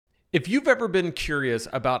If you've ever been curious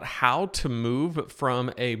about how to move from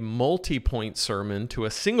a multi-point sermon to a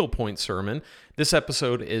single-point sermon, this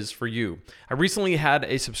episode is for you. I recently had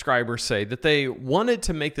a subscriber say that they wanted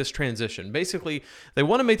to make this transition. Basically, they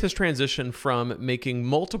want to make this transition from making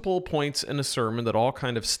multiple points in a sermon that all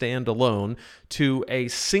kind of stand alone to a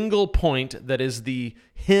single point that is the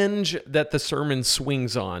hinge that the sermon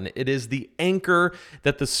swings on. It is the anchor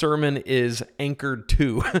that the sermon is anchored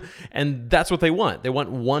to. And that's what they want. They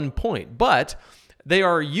want one point. But they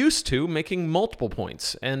are used to making multiple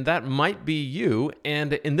points, and that might be you.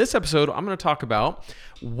 And in this episode, I'm going to talk about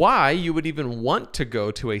why you would even want to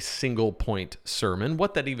go to a single point sermon,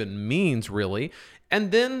 what that even means really,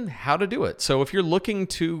 and then how to do it. So if you're looking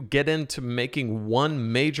to get into making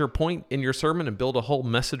one major point in your sermon and build a whole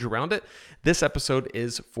message around it, this episode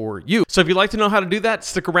is for you. So if you'd like to know how to do that,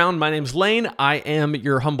 stick around. My name's Lane. I am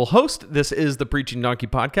your humble host. This is the Preaching Donkey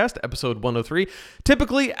Podcast, episode 103.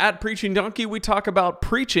 Typically at Preaching Donkey, we talk about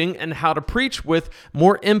preaching and how to preach with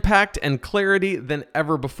more impact and clarity than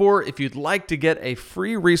ever before. If you'd like to get a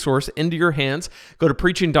free resource into your hands, go to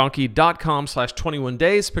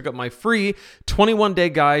preachingdonkey.com/21days. Pick up my free 21-day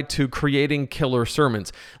guide to creating killer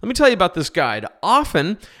sermons. Let me tell you about this guide.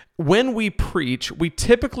 Often, when we preach, we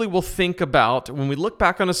typically will think about, when we look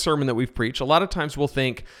back on a sermon that we've preached, a lot of times we'll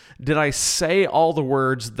think, did I say all the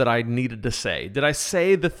words that I needed to say? Did I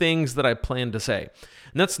say the things that I planned to say?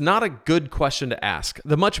 And that's not a good question to ask.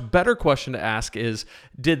 The much better question to ask is,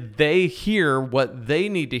 did they hear what they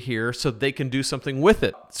need to hear so they can do something with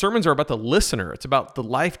it? Sermons are about the listener. It's about the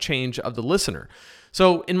life change of the listener.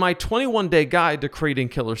 So in my 21-day guide to creating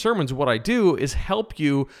killer sermons, what I do is help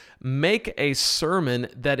you make a sermon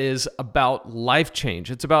that is about life change.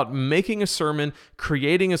 It's about making a sermon,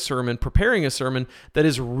 creating a sermon, preparing a sermon that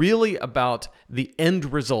is really about the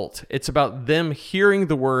end result. It's about them hearing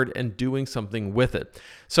the word and doing something with it.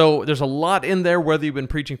 So there's a lot in there, whether you've been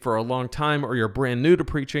preaching for a long time or you're brand new to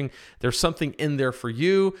preaching, there's something in there for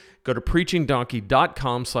you. Go to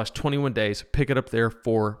preachingdonkey.com/21days, pick it up there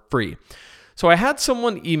for free. So I had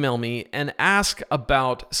someone email me and ask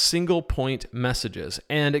about single point messages.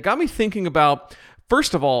 And it got me thinking about,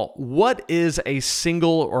 first of all, what is a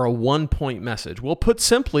single or a 1-point message? Well, put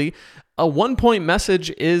simply, a 1-point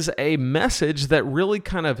message is a message that really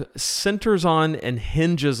kind of centers on and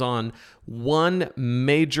hinges on one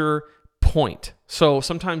major point. So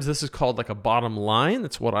sometimes this is called like a bottom line.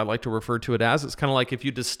 That's what I like to refer to it as. It's kind of like if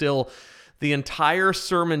you distill the entire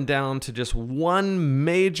sermon down to just one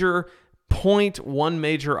major point, one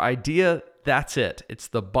major idea, that's it. It's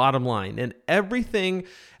the bottom line. And everything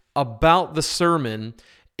about the sermon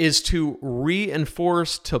is to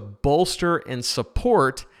reinforce, to bolster and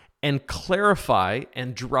support and clarify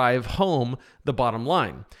and drive home the bottom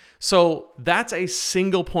line. So that's a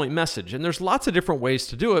single point message. And there's lots of different ways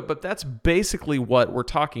to do it, but that's basically what we're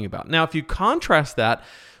talking about. Now, if you contrast that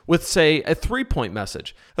with, say, a 3-point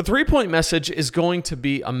message. A 3-point message is going to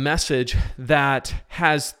be a message that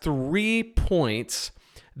has 3 points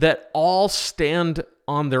that all stand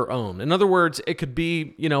on their own. In other words, it could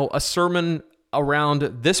be, a sermon around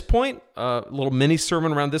this point, a little mini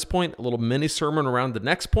sermon around this point, a little mini sermon around the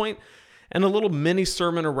next point, and a little mini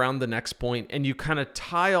sermon around the next point, and you kind of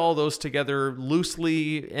tie all those together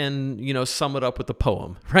loosely and, sum it up with a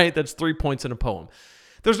poem, right? That's 3 points in a poem.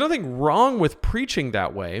 There's nothing wrong with preaching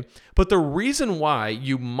that way, but the reason why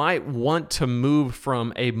you might want to move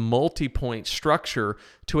from a multi-point structure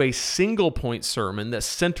to a single-point sermon that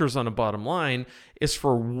centers on a bottom line is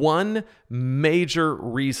for one major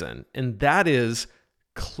reason, and that is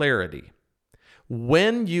clarity.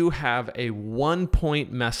 When you have a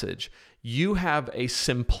 1-point message, you have a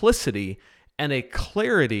simplicity and a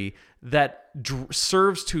clarity that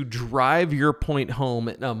serves to drive your point home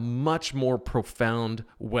in a much more profound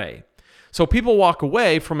way. So people walk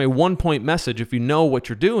away from a 1-point message, if you know what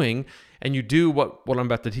you're doing and you do what I'm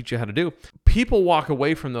about to teach you how to do, people walk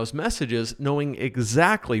away from those messages knowing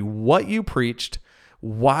exactly what you preached,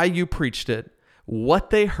 why you preached it, what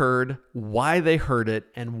they heard, why they heard it,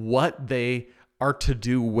 and what they are to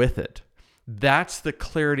do with it. That's the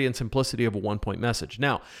clarity and simplicity of a 1-point message.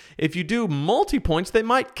 Now, if you do multi-points, they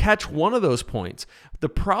might catch one of those points. The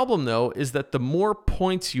problem, though, is that the more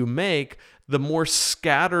points you make, the more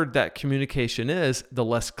scattered that communication is, the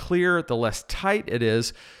less clear, the less tight it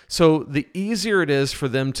is. So the easier it is for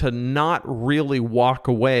them to not really walk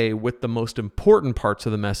away with the most important parts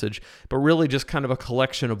of the message, but really just kind of a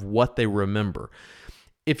collection of what they remember.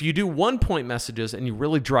 If you do 1-point messages and you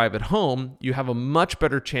really drive it home, you have a much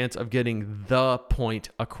better chance of getting the point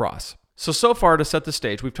across. So far, to set the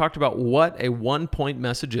stage, we've talked about what a 1-point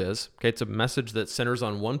message is. Okay, it's a message that centers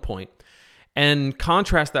on one point. and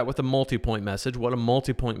contrast that with a multi-point message, what a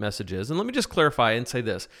multi-point message is. And let me just clarify and say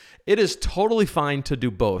this. It is totally fine to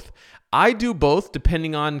do both. I do both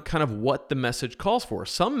depending on kind of what the message calls for.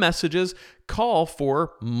 Some messages call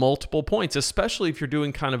for multiple points, especially if you're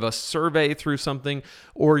doing kind of a survey through something,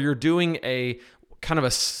 or you're doing a kind of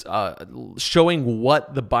a showing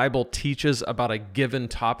what the Bible teaches about a given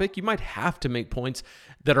topic. You might have to make points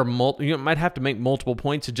that are you might have to make multiple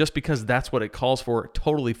points just because that's what it calls for.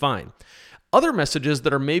 Totally fine. Other messages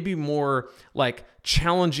that are maybe more like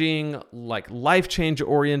challenging, like life change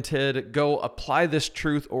oriented, go apply this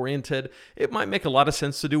truth oriented, it might make a lot of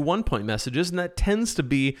sense to do 1-point messages, and that tends to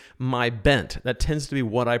be my bent. That tends to be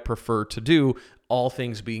what I prefer to do, all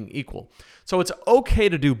things being equal. So it's okay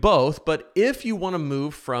to do both, but if you want to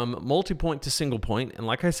move from multi-point to single point, and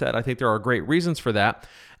like I said, I think there are great reasons for that,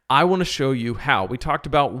 I want to show you how. We talked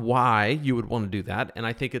about why you would want to do that, and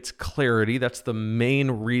I think it's clarity. That's the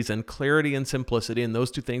main reason. Clarity and simplicity, and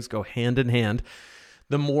those two things go hand in hand.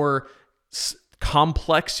 The more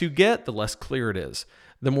complex you get, the less clear it is.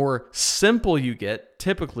 The more simple you get,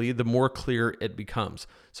 typically, the more clear it becomes.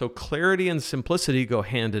 So clarity and simplicity go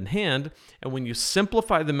hand in hand, and when you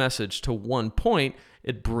simplify the message to 1 point,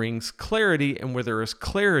 it brings clarity, and where there is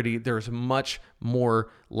clarity, there's much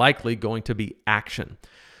more likely going to be action.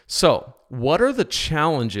 So, what are the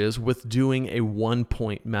challenges with doing a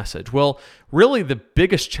 1-point message? Well, really the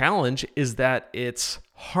biggest challenge is that it's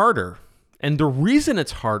harder. And the reason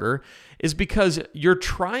it's harder is because you're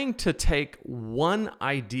trying to take one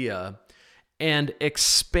idea and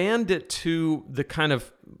expand it to the kind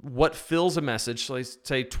of what fills a message, so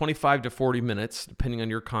say 25 to 40 minutes, depending on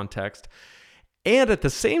your context, and at the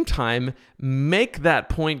same time, make that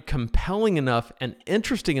point compelling enough and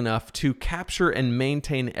interesting enough to capture and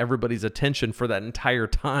maintain everybody's attention for that entire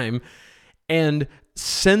time, and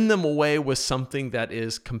send them away with something that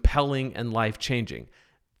is compelling and life-changing.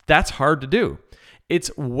 That's hard to do. It's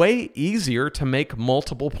way easier to make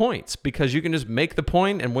multiple points because you can just make the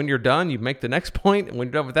point, and when you're done, you make the next point, and when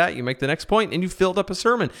you're done with that, you make the next point, and you've filled up a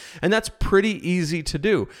sermon. And that's pretty easy to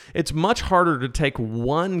do. It's much harder to take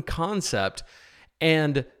one concept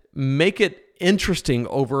and make it interesting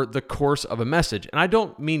over the course of a message. And I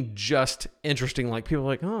don't mean just interesting, like people are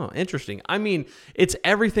like, oh, interesting. I mean, it's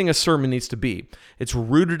everything a sermon needs to be. It's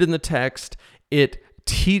rooted in the text.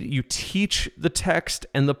 You teach the text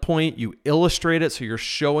and the point, you illustrate it, so you're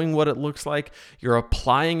showing what it looks like. You're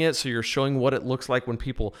applying it, so you're showing what it looks like when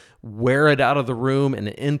people wear it out of the room and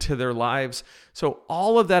into their lives. So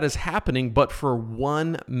all of that is happening, but for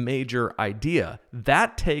one major idea.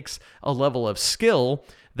 That takes a level of skill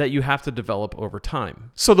that you have to develop over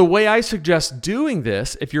time. So the way I suggest doing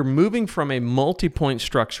this, if you're moving from a multi-point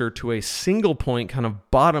structure to a single point kind of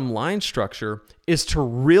bottom line structure, is to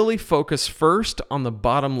really focus first on the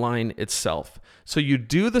bottom line itself. So you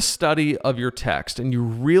do the study of your text and you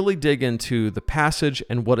really dig into the passage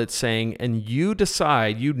and what it's saying, and you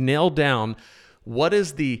decide, you nail down what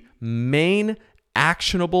is the main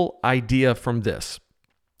actionable idea from this.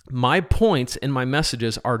 My points in my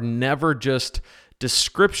messages are never just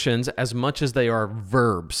descriptions as much as they are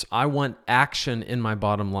verbs. I want action in my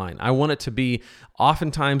bottom line. I want it to be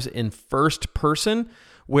oftentimes in first person,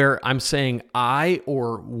 where I'm saying I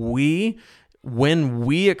or we. When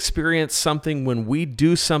we experience something, when we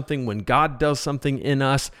do something, when God does something in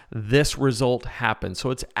us, this result happens.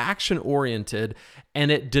 So it's action oriented,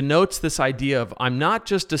 and it denotes this idea of I'm not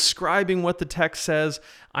just describing what the text says,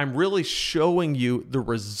 I'm really showing you the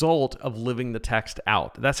result of living the text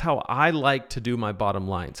out. That's how I like to do my bottom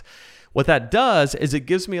lines. What that does is it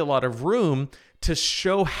gives me a lot of room to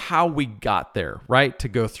show how we got there, right? To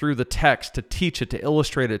go through the text, to teach it, to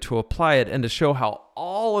illustrate it, to apply it, and to show how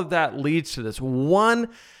all of that leads to this one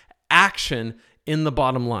action in the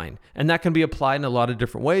bottom line. And that can be applied in a lot of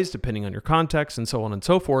different ways, depending on your context and so on and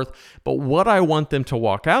so forth. But what I want them to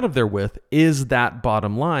walk out of there with is that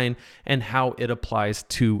bottom line and how it applies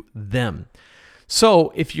to them.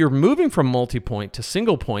 So if you're moving from multi-point to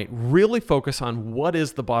single point, really focus on what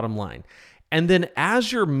is the bottom line. And then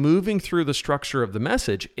as you're moving through the structure of the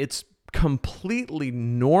message, it's completely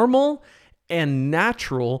normal and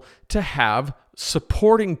natural to have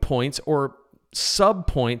supporting points or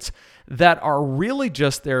sub-points that are really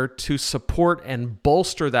just there to support and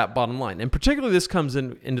bolster that bottom line. And particularly this comes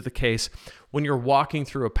into the case when you're walking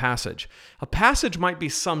through a passage. A passage might be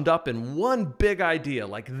summed up in one big idea,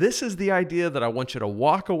 like this is the idea that I want you to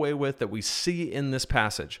walk away with that we see in this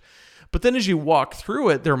passage. But then as you walk through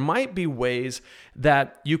it, there might be ways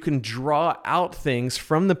that you can draw out things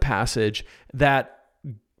from the passage that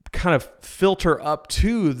kind of filter up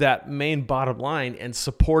to that main bottom line and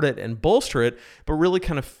support it and bolster it, but really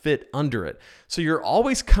kind of fit under it. So you're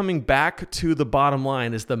always coming back to the bottom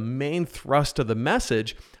line as the main thrust of the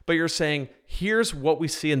message, but you're saying, here's what we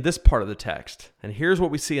see in this part of the text, and here's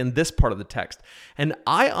what we see in this part of the text. And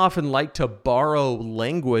I often like to borrow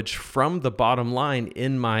language from the bottom line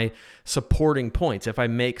in my supporting points, if I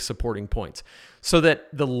make supporting points, so that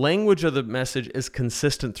the language of the message is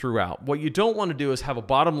consistent throughout. What you don't want to do is have a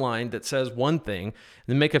bottom line that says one thing and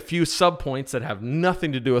then make a few subpoints that have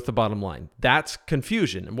nothing to do with the bottom line. That's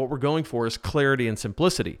confusion. And what we're going for is clarity and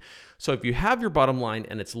simplicity. So if you have your bottom line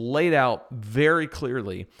and it's laid out very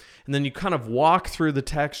clearly, and then you kind of walk through the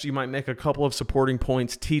text, you might make a couple of supporting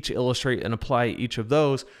points, teach, illustrate, and apply each of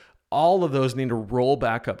those. All of those need to roll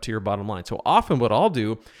back up to your bottom line. So often what I'll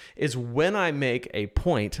do is when I make a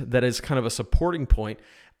point that is kind of a supporting point,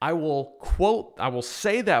 I will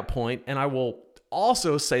say that point, and I will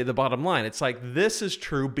also say the bottom line. It's like, this is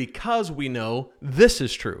true because we know this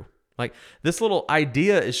is true. Like, this little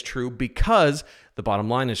idea is true because the bottom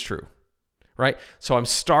line is true, right? So I'm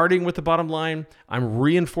starting with the bottom line. I'm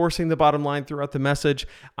reinforcing the bottom line throughout the message.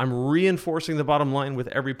 I'm reinforcing the bottom line with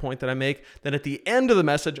every point that I make. Then at the end of the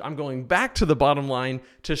message, I'm going back to the bottom line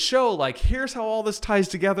to show, like, here's how all this ties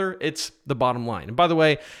together. It's the bottom line. And by the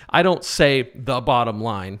way, I don't say the bottom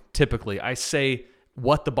line typically. I say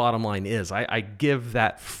what the bottom line is. I give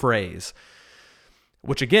that phrase,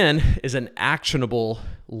 which again is an actionable,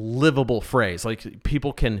 livable phrase. Like,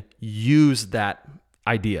 people can use that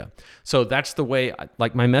idea. So that's the way,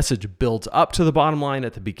 like, my message builds up to the bottom line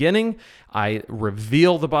at the beginning. I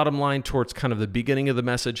reveal the bottom line towards kind of the beginning of the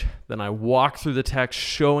message. Then I walk through the text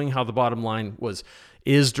showing how the bottom line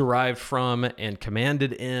is derived from and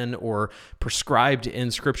commanded in or prescribed in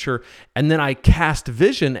Scripture. And then I cast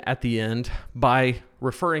vision at the end by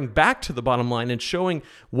referring back to the bottom line and showing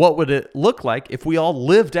what would it look like if we all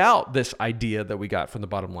lived out this idea that we got from the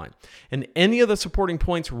bottom line. And any of the supporting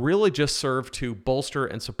points really just serve to bolster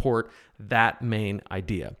and support that main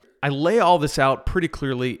idea. I lay all this out pretty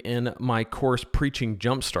clearly in my course, Preaching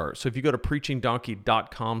Jumpstart. So if you go to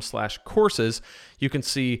preachingdonkey.com/courses, you can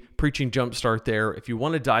see Preaching Jumpstart there. If you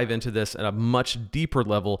want to dive into this at a much deeper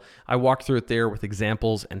level, I walk through it there with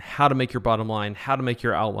examples and how to make your bottom line, how to make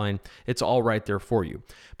your outline. It's all right there for you.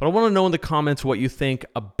 But I want to know in the comments what you think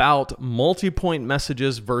about multi-point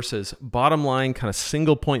messages versus bottom line, kind of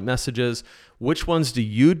single point messages. Which ones do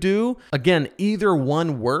you do? Again, either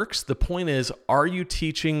one works. The point is, are you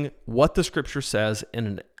teaching what the Scripture says in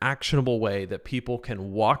an actionable way that people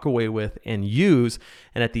can walk away with and use?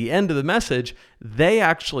 And at the end of the message, they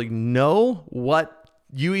actually know what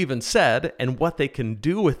you even said and what they can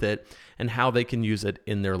do with it and how they can use it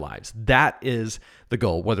in their lives. That is the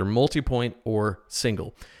goal, whether multi-point or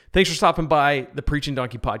single. Thanks for stopping by the Preaching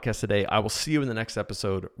Donkey podcast today. I will see you in the next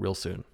episode real soon.